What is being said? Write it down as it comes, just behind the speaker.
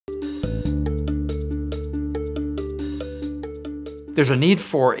There's a need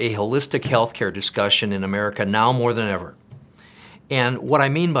for a holistic healthcare discussion in America now more than ever. And what I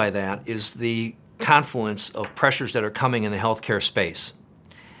mean by that is the confluence of pressures that are coming in the healthcare space.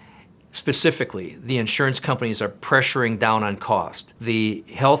 Specifically, the insurance companies are pressuring down on cost. The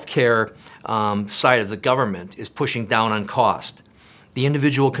healthcare side of the government is pushing down on cost. The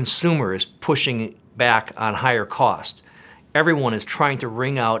individual consumer is pushing back on higher costs. Everyone is trying to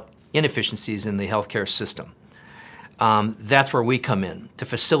wring out inefficiencies in the healthcare system. That's where we come in, to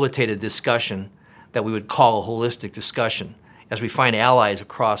facilitate a discussion that we would call a holistic discussion, as we find allies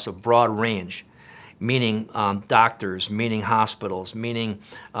across a broad range, meaning doctors, meaning hospitals, meaning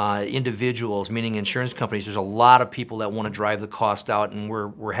individuals, meaning insurance companies. There's a lot of people that want to drive the cost out, and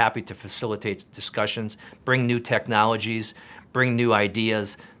we're happy to facilitate discussions, bring new technologies, bring new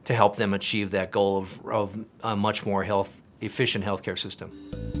ideas to help them achieve that goal of a much more efficient healthcare system.